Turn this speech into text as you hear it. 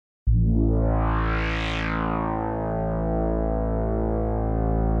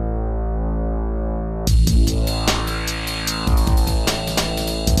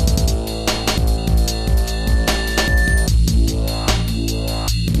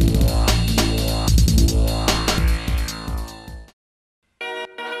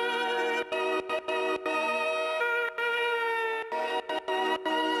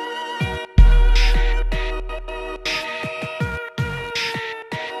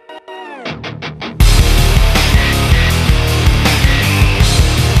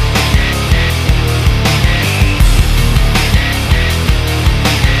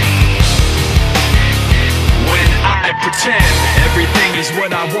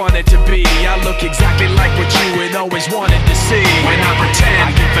wanted to be. I look exactly like what you had always wanted to see. When I pretend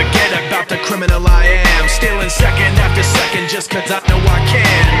I can forget about the criminal I am, stealing second after second just cause I know I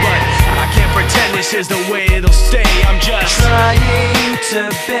can. But I can't pretend this is the way it'll stay. I'm just trying to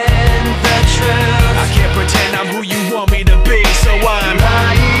bend the truth. I can't pretend I'm who you want me to be, so I'm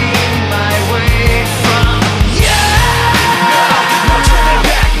lying my way from you. No turning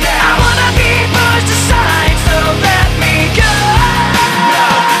back now. I wanna be pushed aside, so let me go.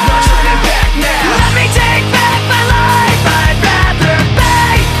 No turning back now. Let me take back my life. I'd rather be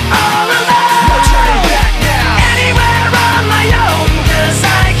all alone. No turning back now. Anywhere on my own, cause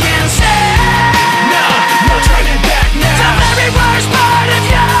I can say No turning back now. the very worst part of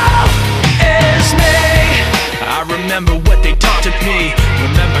you is me. I remember what they taught to me.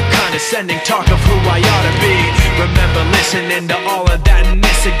 Remember condescending talk of who I ought to be. Remember listening to all of that and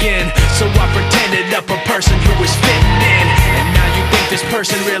this again. So I pretended up a person who was fitting in. And now you think this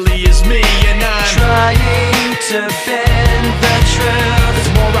person really is me. And I'm trying to bend the truth.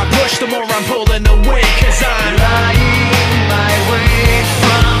 the more I push, the more I'm pulling away. Cause I'm lying my way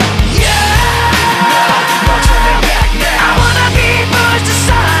from you. No turning back now. I wanna be pushed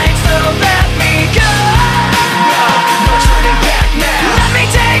aside, so let me go. No turning back now. Let me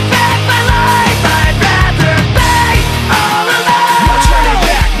take back my life. I'd rather be all alone. No turning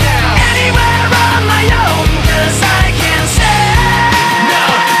back now. Anywhere on my own, cause I can say No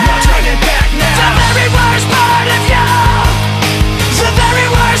turning back the now. very worst part of you. The very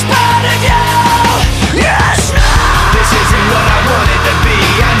worst part of you. Yes, no. This isn't what I wanted to be.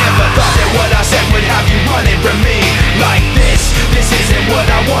 I never thought that what I said would have you running from me like this. This isn't what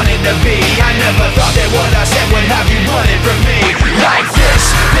I wanted to be. I never thought that what I said would have you running from me like this.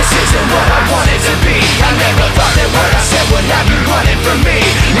 This isn't what I wanted to be. I never thought that what I said would have you running from me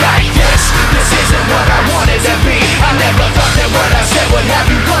like this. This isn't what I wanted to be. I never thought that what I said would have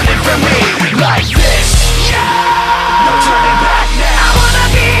you